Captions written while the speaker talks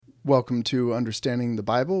Welcome to Understanding the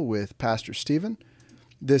Bible with Pastor Stephen.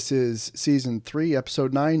 This is Season 3,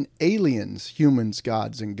 Episode 9, Aliens, Humans,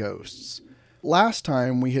 Gods, and Ghosts. Last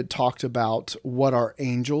time we had talked about what are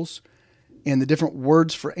angels and the different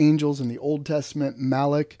words for angels in the Old Testament,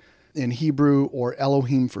 Malak in Hebrew, or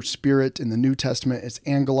Elohim for spirit. In the New Testament, it's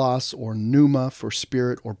angelos or pneuma for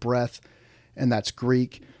spirit or breath, and that's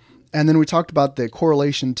Greek. And then we talked about the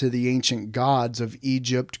correlation to the ancient gods of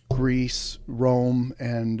Egypt, Greece, Rome,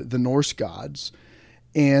 and the Norse gods.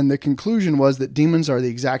 And the conclusion was that demons are the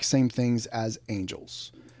exact same things as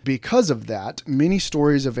angels. Because of that, many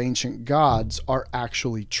stories of ancient gods are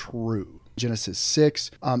actually true. Genesis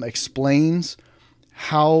 6 explains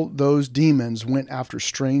how those demons went after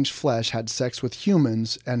strange flesh, had sex with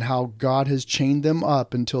humans, and how God has chained them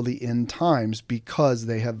up until the end times because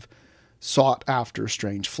they have sought after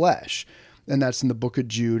strange flesh. And that's in the book of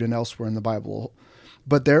Jude and elsewhere in the Bible.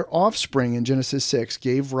 But their offspring in Genesis 6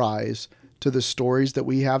 gave rise to the stories that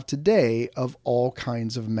we have today of all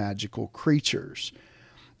kinds of magical creatures.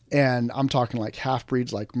 And I'm talking like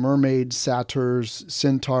half-breeds like mermaids, satyrs,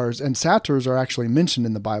 centaurs, and satyrs are actually mentioned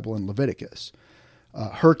in the Bible in Leviticus.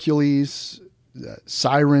 Hercules,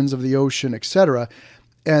 sirens of the ocean, etc.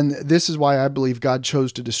 And this is why I believe God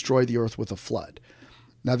chose to destroy the earth with a flood.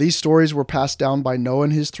 Now, these stories were passed down by Noah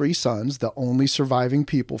and his 3 sons, the only surviving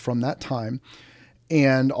people from that time.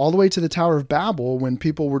 And all the way to the Tower of Babel, when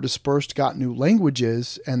people were dispersed, got new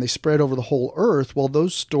languages, and they spread over the whole earth. Well,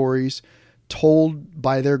 those stories told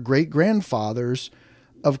by their great-grandfathers,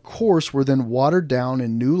 of course, were then watered down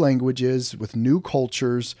in new languages with new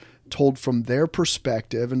cultures told from their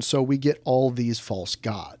perspective. And so we get all these false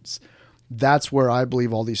gods. That's where I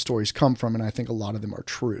believe all these stories come from, and I think a lot of them are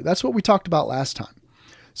true. That's what we talked about last time.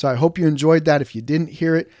 So I hope you enjoyed that. If you didn't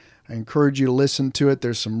hear it, I encourage you to listen to it.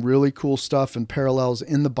 There's some really cool stuff and parallels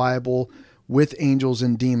in the Bible with angels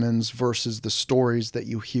and demons versus the stories that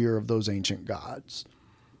you hear of those ancient gods.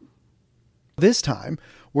 This time,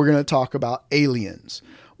 we're going to talk about aliens.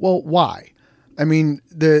 Well, why? I mean,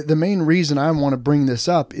 the main reason I want to bring this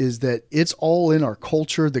up is that it's all in our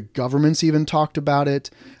culture. The government's even talked about it.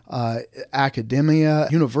 Academia,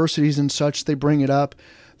 universities and such, they bring it up.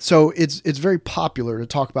 So it's very popular to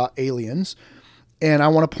talk about aliens, and I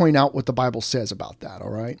want to point out what the Bible says about that, all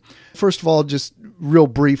right? First of all, just real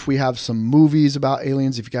brief, we have some movies about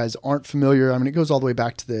aliens. If you guys aren't familiar, I mean, it goes all the way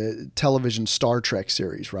back to the television Star Trek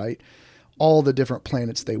series, right? All the different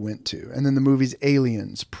planets they went to. And then the movies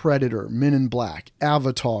Aliens, Predator, Men in Black,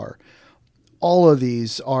 Avatar. All of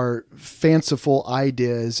these are fanciful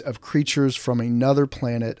ideas of creatures from another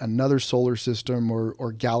planet, another solar system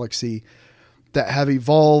or galaxy that have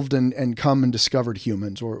evolved and come and discovered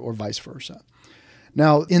humans or vice versa.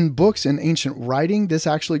 Now, in books and ancient writing, this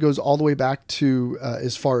actually goes all the way back to,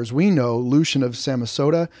 as far as we know, Lucian of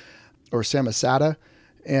Samosata or Samosata,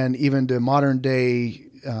 and even to modern day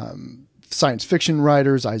science fiction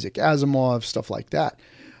writers, Isaac Asimov, stuff like that.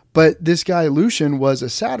 But this guy, Lucian, was a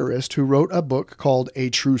satirist who wrote a book called A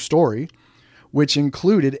True Story, which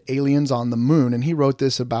included aliens on the moon, and he wrote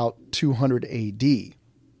this about 200 AD.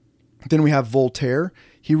 Then we have Voltaire.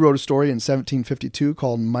 He wrote a story in 1752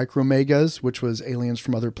 called Micromegas, which was aliens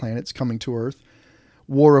from other planets coming to Earth.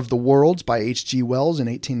 War of the Worlds by H.G. Wells in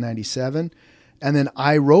 1897. And then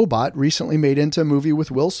I, Robot, recently made into a movie with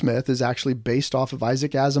Will Smith, is actually based off of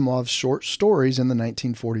Isaac Asimov's short stories in the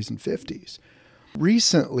 1940s and 50s.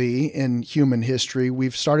 Recently in human history,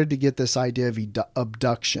 we've started to get this idea of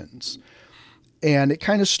abductions. And it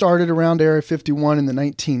kind of started around Area 51 in the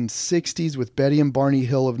 1960s with Betty and Barney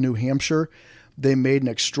Hill of New Hampshire. They made an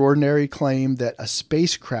extraordinary claim that a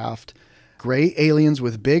spacecraft, gray aliens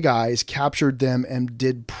with big eyes, captured them and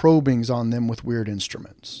did probings on them with weird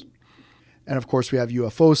instruments. And of course, we have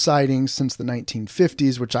UFO sightings since the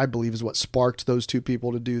 1950s, which I believe is what sparked those two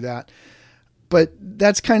people to do that. But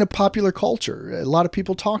that's kind of popular culture. A lot of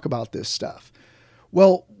people talk about this stuff.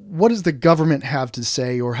 Well, what does the government have to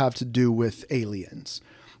say or have to do with aliens?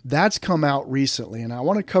 That's come out recently, and I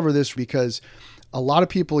want to cover this because a lot of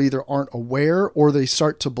people either aren't aware or they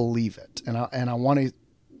start to believe it. And I want to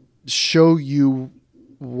show you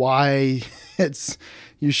why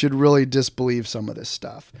you should really disbelieve some of this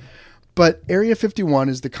stuff. But Area 51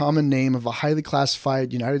 is the common name of a highly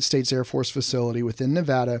classified United States Air Force facility within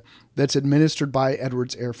Nevada that's administered by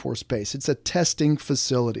Edwards Air Force Base. It's a testing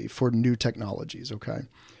facility for new technologies, okay?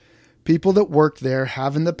 People that work there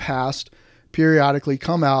have in the past periodically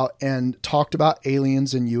come out and talked about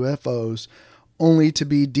aliens and UFOs only to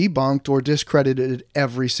be debunked or discredited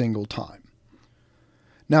every single time.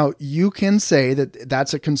 Now, you can say that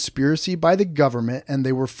that's a conspiracy by the government and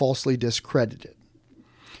they were falsely discredited.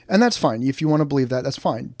 And that's fine. If you want to believe that, that's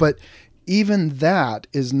fine. But even that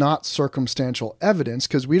is not circumstantial evidence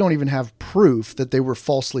because we don't even have proof that they were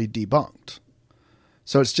falsely debunked.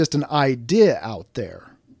 So it's just an idea out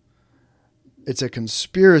there. It's a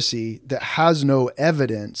conspiracy that has no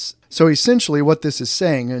evidence. So essentially what this is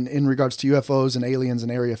saying in regards to UFOs and aliens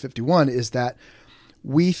in Area 51 is that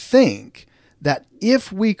we think that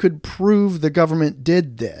if we could prove the government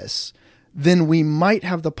did this, then we might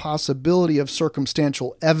have the possibility of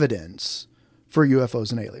circumstantial evidence for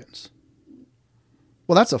UFOs and aliens.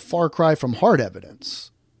 Well, that's a far cry from hard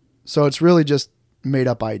evidence. So it's really just made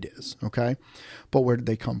up ideas, okay? But where did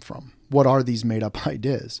they come from? What are these made up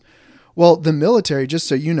ideas? Well, the military, just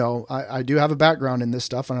so you know, I do have a background in this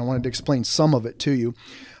stuff and I wanted to explain some of it to you.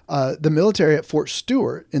 The military at Fort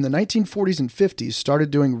Stewart in the 1940s and 50s started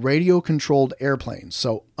doing radio-controlled airplanes,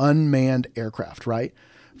 so unmanned aircraft, right,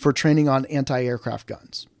 for training on anti-aircraft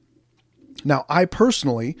guns. Now, I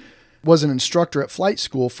personally was an instructor at flight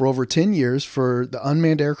school for over 10 years for the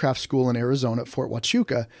Unmanned Aircraft School in Arizona at Fort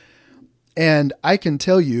Huachuca. And I can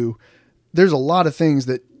tell you, there's a lot of things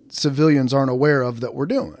that civilians aren't aware of that we're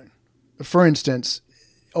doing. For instance,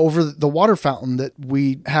 over the water fountain that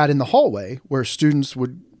we had in the hallway where students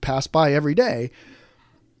would pass by every day,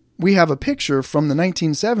 we have a picture from the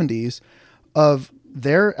 1970s of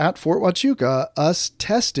there at Fort Huachuca, us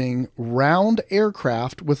testing round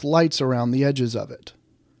aircraft with lights around the edges of it.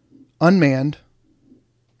 Unmanned,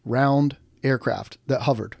 round aircraft that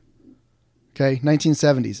hovered. Okay,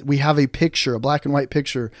 1970s. We have a picture, a black and white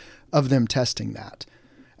picture of them testing that.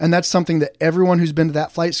 And that's something that everyone who's been to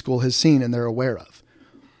that flight school has seen and they're aware of.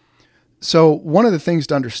 So one of the things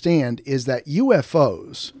to understand is that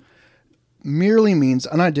UFOs merely means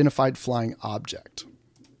unidentified flying object.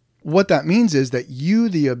 What that means is that you,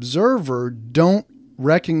 the observer, don't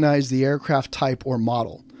recognize the aircraft type or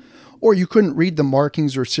model, or you couldn't read the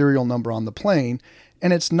markings or serial number on the plane,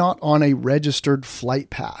 and it's not on a registered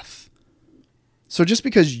flight path. So just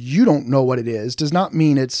because you don't know what it is does not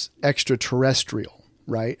mean it's extraterrestrial,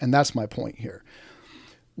 right? And that's my point here.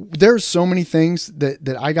 There's so many things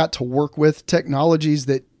that I got to work with, technologies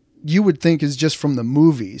that you would think is just from the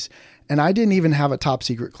movies. And I didn't even have a top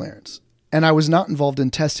secret clearance. And I was not involved in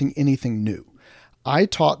testing anything new. I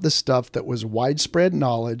taught the stuff that was widespread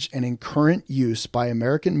knowledge and in current use by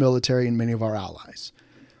American military and many of our allies.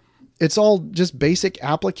 It's all just basic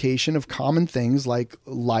application of common things like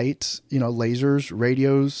light, lasers,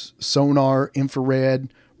 radios, sonar,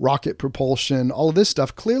 infrared, rocket propulsion, all of this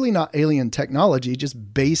stuff. Clearly not alien technology,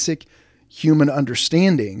 just basic human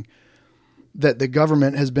understanding that the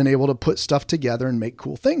government has been able to put stuff together and make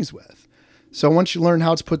cool things with. So once you learn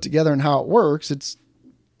how it's put together and how it works, it's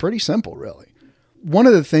pretty simple, really. One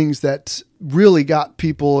of the things that really got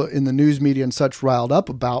people in the news media and such riled up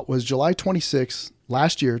about was July 26th,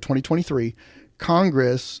 last year, 2023,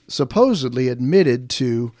 Congress supposedly admitted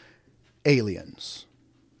to aliens.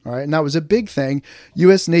 All right. And that was a big thing.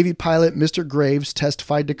 U.S. Navy pilot Mr. Graves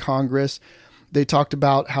testified to Congress. They talked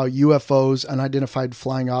about how UFOs, unidentified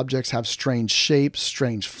flying objects, have strange shapes,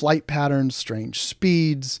 strange flight patterns, strange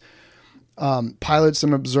speeds. Pilots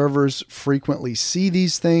and observers frequently see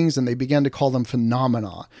these things, and they began to call them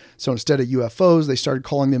phenomena. So instead of UFOs, they started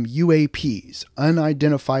calling them UAPs,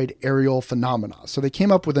 unidentified aerial phenomena. So they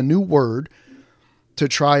came up with a new word to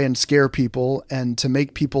try and scare people and to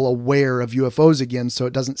make people aware of UFOs again, so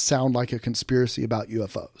it doesn't sound like a conspiracy about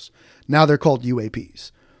UFOs. Now they're called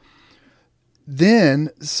UAPs. Then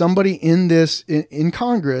somebody in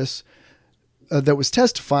Congress that was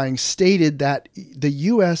testifying stated that the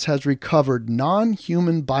U.S. has recovered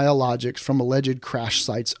non-human biologics from alleged crash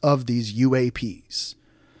sites of these UAPs.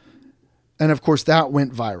 And of course, that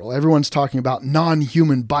went viral. Everyone's talking about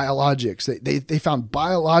non-human biologics. They found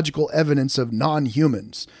biological evidence of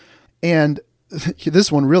non-humans. And this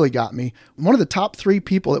one really got me. One of the top 3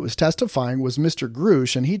 people that was testifying was Mr.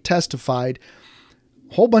 Grush, and he testified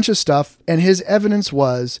a whole bunch of stuff. And his evidence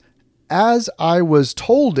was, as I was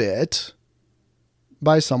told it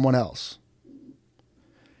by someone else.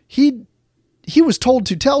 He was told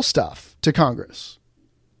to tell stuff to Congress,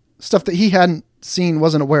 stuff that he hadn't seen,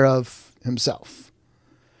 wasn't aware of himself.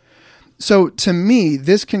 So to me,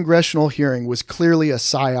 this congressional hearing was clearly a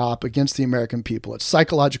psyop against the American people. It's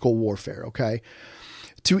psychological warfare, okay?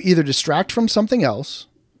 To either distract from something else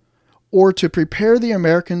or to prepare the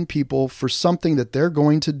American people for something that they're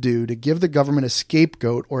going to do to give the government a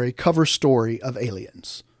scapegoat or a cover story of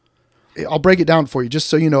aliens. I'll break it down for you just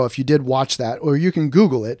so you know if you did watch that, or you can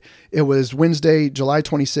Google it. It was Wednesday, July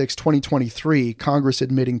 26, 2023, Congress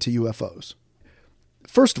admitting to UFOs.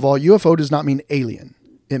 First of all, UFO does not mean alien.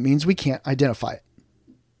 It means we can't identify it.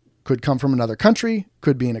 Could come from another country,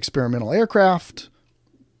 could be an experimental aircraft.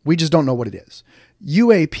 We just don't know what it is.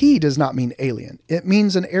 UAP does not mean alien. It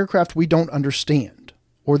means an aircraft we don't understand,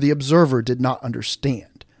 or the observer did not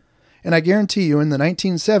understand. And I guarantee you in the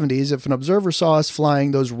 1970s, if an observer saw us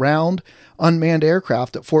flying those round, unmanned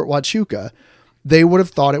aircraft at Fort Huachuca, they would have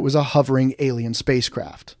thought it was a hovering alien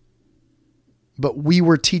spacecraft. But we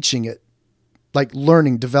were teaching it, like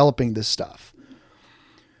learning, developing this stuff.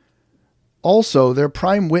 Also, their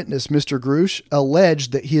prime witness, Mr. Grush,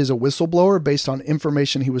 alleged that he is a whistleblower based on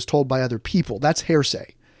information he was told by other people. That's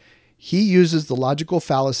hearsay. He uses the logical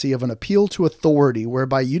fallacy of an appeal to authority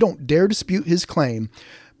whereby you don't dare dispute his claim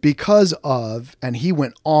because of, and he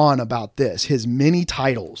went on about this, his many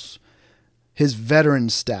titles, his veteran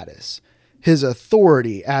status, his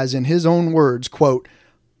authority, as in his own words, quote,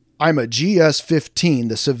 I'm a GS-15,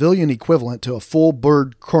 the civilian equivalent to a full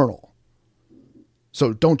bird colonel.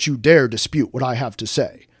 So don't you dare dispute what I have to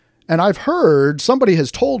say. And I've heard somebody has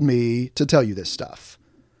told me to tell you this stuff.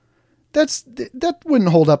 That wouldn't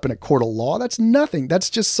hold up in a court of law. That's nothing. That's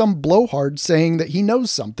just some blowhard saying that he knows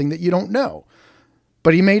something that you don't know.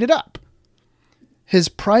 But he made it up. His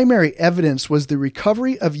primary evidence was the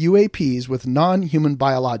recovery of UAPs with non-human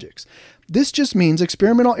biologics. This just means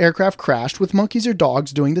experimental aircraft crashed with monkeys or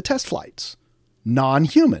dogs doing the test flights.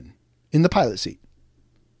 Non-human in the pilot seat.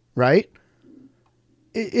 Right?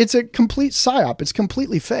 It's a complete psyop. It's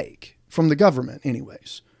completely fake from the government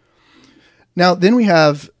anyways. Now, then we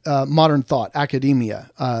have modern thought, academia,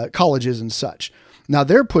 colleges and such. Now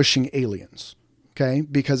they're pushing aliens, okay,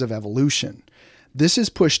 because of evolution. This is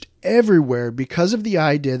pushed everywhere because of the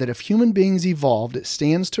idea that if human beings evolved, it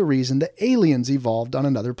stands to reason that aliens evolved on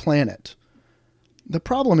another planet. The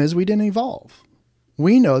problem is we didn't evolve.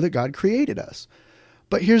 We know that God created us.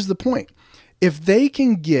 But here's the point. If they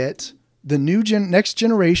can get the next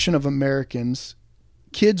generation of Americans,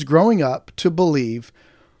 kids growing up, to believe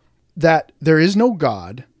that there is no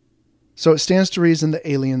God, so it stands to reason that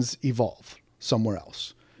aliens evolve somewhere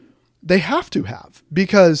else. They have to have,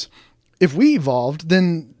 because if we evolved,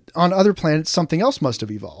 then on other planets, something else must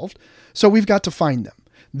have evolved. So we've got to find them.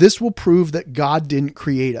 This will prove that God didn't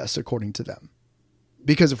create us according to them.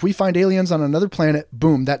 Because if we find aliens on another planet,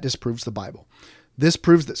 boom, that disproves the Bible. This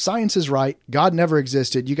proves that science is right. God never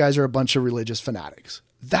existed. You guys are a bunch of religious fanatics.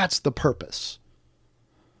 That's the purpose.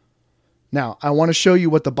 Now, I want to show you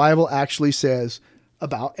what the Bible actually says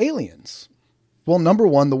about aliens. Well, number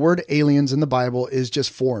one, the word aliens in the Bible is just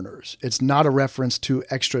foreigners. It's not a reference to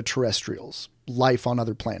extraterrestrials, life on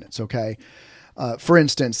other planets, okay? For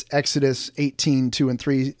instance, Exodus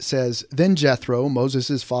 18:2-3 says, Then Jethro,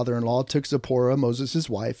 Moses' father-in-law, took Zipporah, Moses'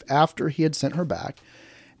 wife, after he had sent her back,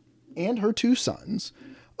 and her 2 sons,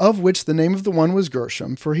 of which the name of the one was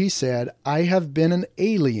Gershom, for he said, I have been an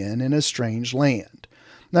alien in a strange land.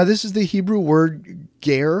 Now, this is the Hebrew word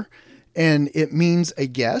ger, and it means a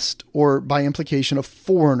guest, or by implication, a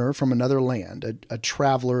foreigner from another land, a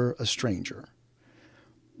traveler, a stranger.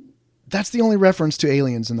 That's the only reference to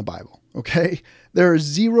aliens in the Bible, okay? There are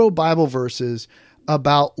 0 Bible verses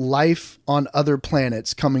about life on other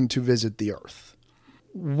planets coming to visit the earth.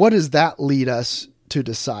 What does that lead us to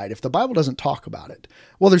decide if the Bible doesn't talk about it?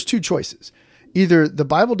 Well, there's 2 choices. Either the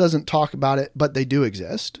Bible doesn't talk about it, but they do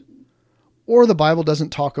exist, or the Bible doesn't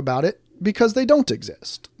talk about it because they don't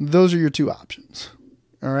exist. Those are your 2 options.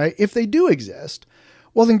 All right. If they do exist,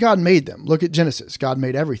 well, then God made them. Look at Genesis. God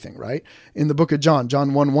made everything, right? In the book of John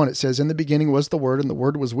 1:1, it says, In the beginning was the Word, and the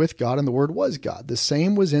Word was with God, and the Word was God. The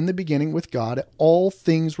same was in the beginning with God. All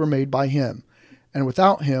things were made by him, and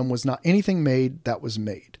without him was not anything made that was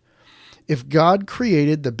made. If God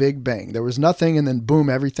created the Big Bang, there was nothing, and then boom,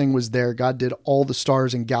 everything was there. God did all the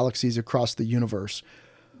stars and galaxies across the universe.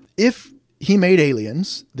 If he made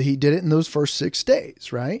aliens, he did it in those first 6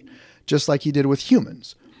 days, right? Just like he did with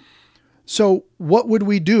humans. So what would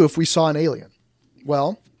we do if we saw an alien?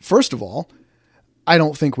 Well, first of all, I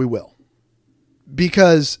don't think we will.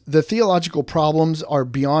 Because the theological problems are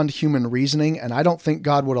beyond human reasoning, and I don't think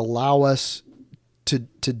God would allow us to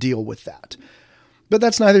deal with that. But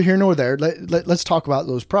that's neither here nor there. Let's talk about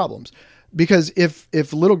those problems. Because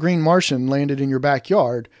if little green Martian landed in your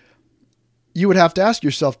backyard, you would have to ask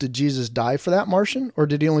yourself, did Jesus die for that Martian, or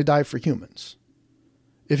did he only die for humans?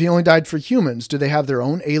 If he only died for humans, do they have their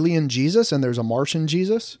own alien Jesus and there's a Martian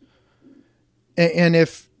Jesus? And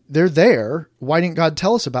if they're there, why didn't God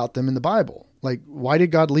tell us about them in the Bible? Like, why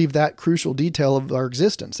did God leave that crucial detail of our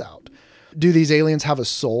existence out? Do these aliens have a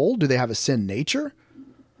soul? Do they have a sin nature?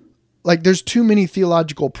 Like, there's too many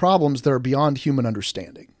theological problems that are beyond human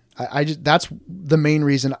understanding. That's the main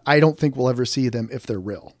reason I don't think we'll ever see them if they're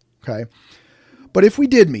real. Okay. But if we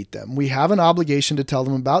did meet them, we have an obligation to tell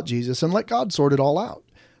them about Jesus and let God sort it all out.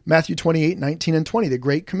 Matthew 28:19-20, the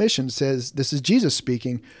Great Commission says, this is Jesus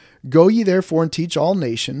speaking, "Go ye therefore and teach all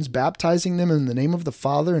nations, baptizing them in the name of the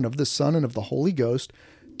Father and of the Son and of the Holy Ghost,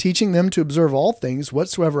 teaching them to observe all things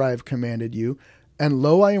whatsoever I have commanded you. And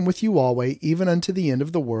lo, I am with you always, even unto the end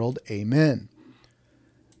of the world. Amen."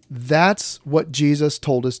 That's what Jesus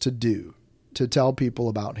told us to do, to tell people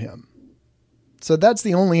about him. So that's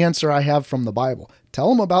the only answer I have from the Bible. Tell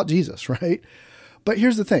them about Jesus, right? But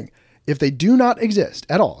here's the thing. If they do not exist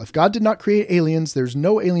at all, if God did not create aliens, there's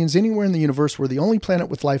no aliens anywhere in the universe. We're the only planet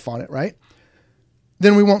with life on it, right?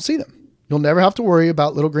 Then we won't see them. You'll never have to worry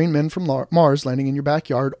about little green men from Mars landing in your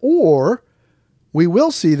backyard, or we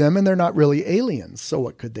will see them and they're not really aliens. So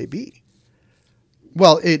what could they be?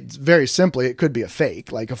 Well, it's very simply, it could be a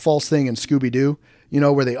fake, like a false thing in Scooby-Doo,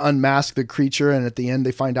 where they unmask the creature and at the end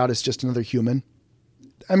they find out it's just another human.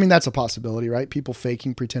 I mean, that's a possibility, right? People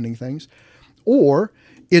faking, pretending things. Or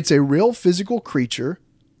it's a real physical creature,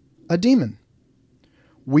 a demon.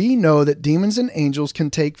 We know that demons and angels can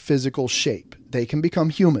take physical shape. They can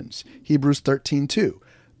become humans. Hebrews 13:2.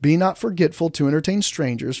 "Be not forgetful to entertain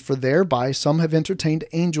strangers, for thereby some have entertained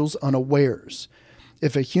angels unawares."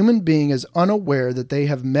 If a human being is unaware that they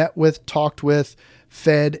have met with, talked with,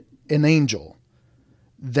 fed an angel,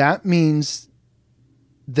 that means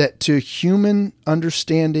that to human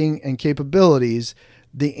understanding and capabilities,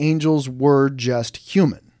 the angels were just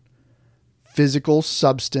human. Physical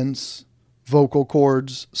substance, vocal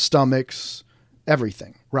cords, stomachs,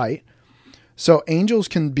 everything, right? So angels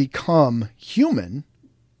can become human.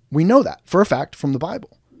 We know that for a fact from the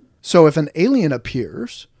Bible. So if an alien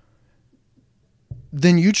appears,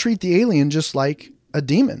 then you treat the alien just like a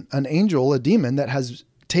demon, an angel, a demon that has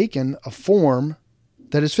taken a form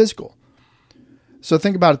that is physical. So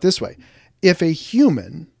think about it this way. If a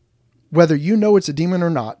human, whether you know it's a demon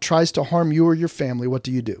or not, tries to harm you or your family, what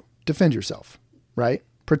do? Defend yourself, right?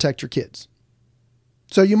 Protect your kids.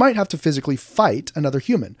 So you might have to physically fight another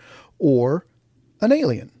human or an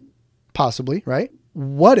alien, possibly, right?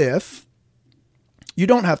 What if you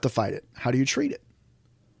don't have to fight it? How do you treat it?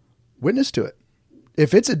 Witness to it.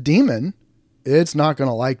 If it's a demon, it's not going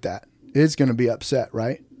to like that. It's going to be upset,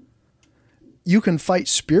 right? You can fight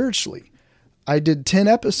spiritually. I did 10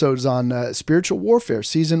 episodes on spiritual warfare,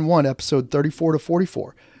 season 1, episode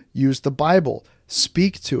 34-44. Use the Bible,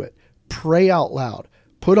 speak to it, pray out loud,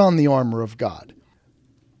 put on the armor of God.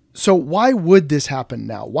 So why would this happen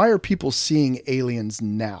now? Why are people seeing aliens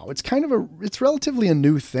now? It's relatively a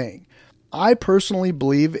new thing. I personally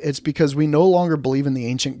believe it's because we no longer believe in the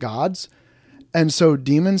ancient gods. And so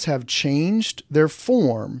demons have changed their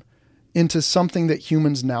form into something that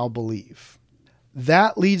humans now believe.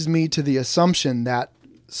 That leads me to the assumption that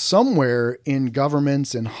somewhere in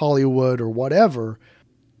governments, in Hollywood or whatever,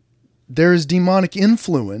 there's demonic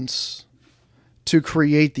influence to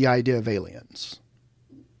create the idea of aliens.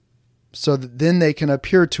 So that then they can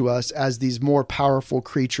appear to us as these more powerful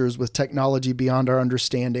creatures with technology beyond our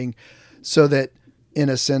understanding, so that in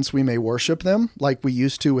a sense we may worship them like we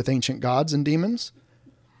used to with ancient gods and demons.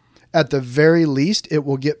 At the very least, it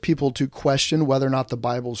will get people to question whether or not the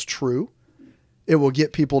Bible's true. It will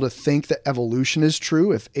get people to think that evolution is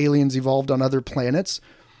true. If aliens evolved on other planets,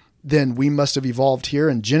 then we must have evolved here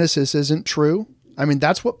and Genesis isn't true. I mean,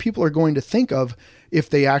 that's what people are going to think of if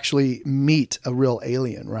they actually meet a real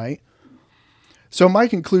alien, right? So my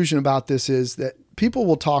conclusion about this is that people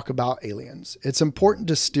will talk about aliens. It's important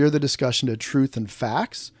to steer the discussion to truth and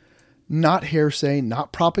facts, not hearsay,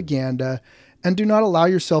 not propaganda, and do not allow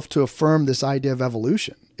yourself to affirm this idea of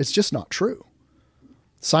evolution. It's just not true.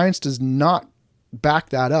 Science does not back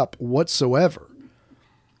that up whatsoever.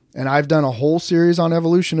 And I've done a whole series on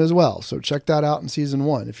evolution as well. So check that out in season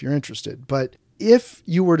 1 if you're interested. But if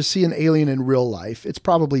you were to see an alien in real life, it's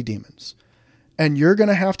probably demons. And you're going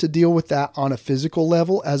to have to deal with that on a physical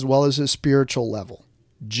level as well as a spiritual level,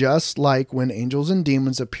 just like when angels and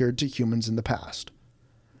demons appeared to humans in the past.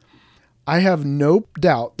 I have no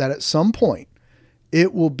doubt that at some point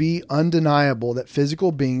it will be undeniable that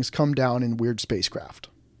physical beings come down in weird spacecraft.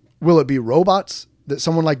 Will it be robots that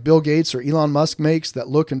someone like Bill Gates or Elon Musk makes that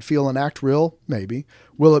look and feel and act real? Maybe.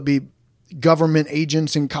 Will it be government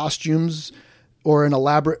agents in costumes or an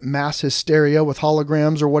elaborate mass hysteria with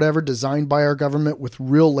holograms or whatever designed by our government with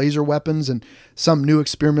real laser weapons and some new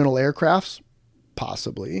experimental aircrafts?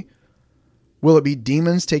 Possibly. Will it be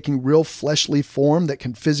demons taking real fleshly form that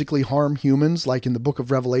can physically harm humans like in the book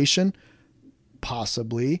of Revelation?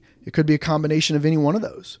 Possibly. It could be a combination of any one of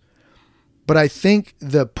those. But I think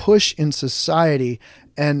the push in society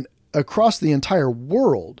and across the entire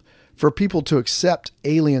world for people to accept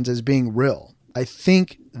aliens as being real I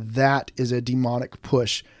think that is a demonic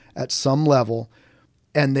push at some level,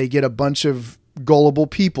 and they get a bunch of gullible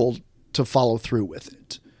people to follow through with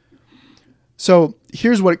it. So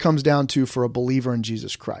here's what it comes down to for a believer in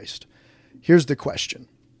Jesus Christ. Here's the question.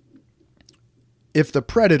 If the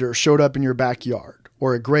Predator showed up in your backyard,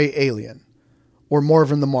 or a gray alien, or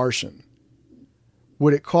Marvin the Martian,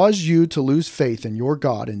 would it cause you to lose faith in your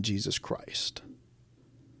God and Jesus Christ?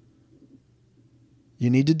 You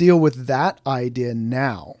need to deal with that idea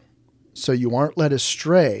now, so you aren't led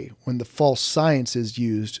astray when the false science is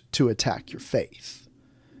used to attack your faith.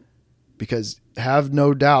 Because have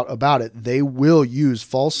no doubt about it, they will use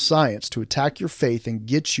false science to attack your faith and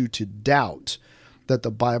get you to doubt that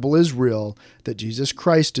the Bible is real, that Jesus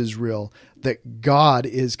Christ is real, that God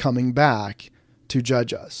is coming back to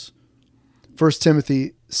judge us. 1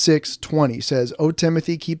 Timothy 6:20 says, O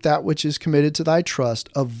Timothy, keep that which is committed to thy trust,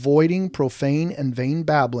 avoiding profane and vain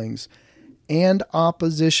babblings and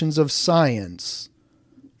oppositions of science,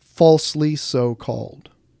 falsely so called.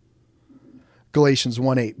 Galatians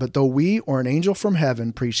 1:8, but though we or an angel from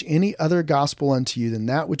heaven preach any other gospel unto you than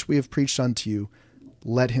that which we have preached unto you,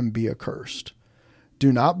 let him be accursed.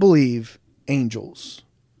 Do not believe angels.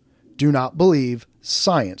 Do not believe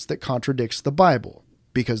science that contradicts the Bible,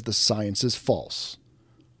 because the science is false.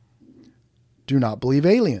 Do not believe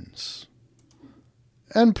aliens.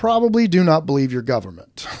 And probably do not believe your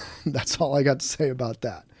government. That's all I got to say about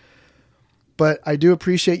that. But I do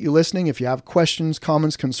appreciate you listening. If you have questions,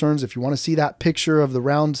 comments, concerns, if you want to see that picture of the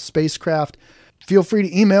round spacecraft, feel free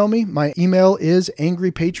to email me. My email is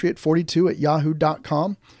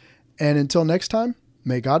angrypatriot42@yahoo.com. And until next time,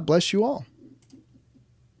 may God bless you all.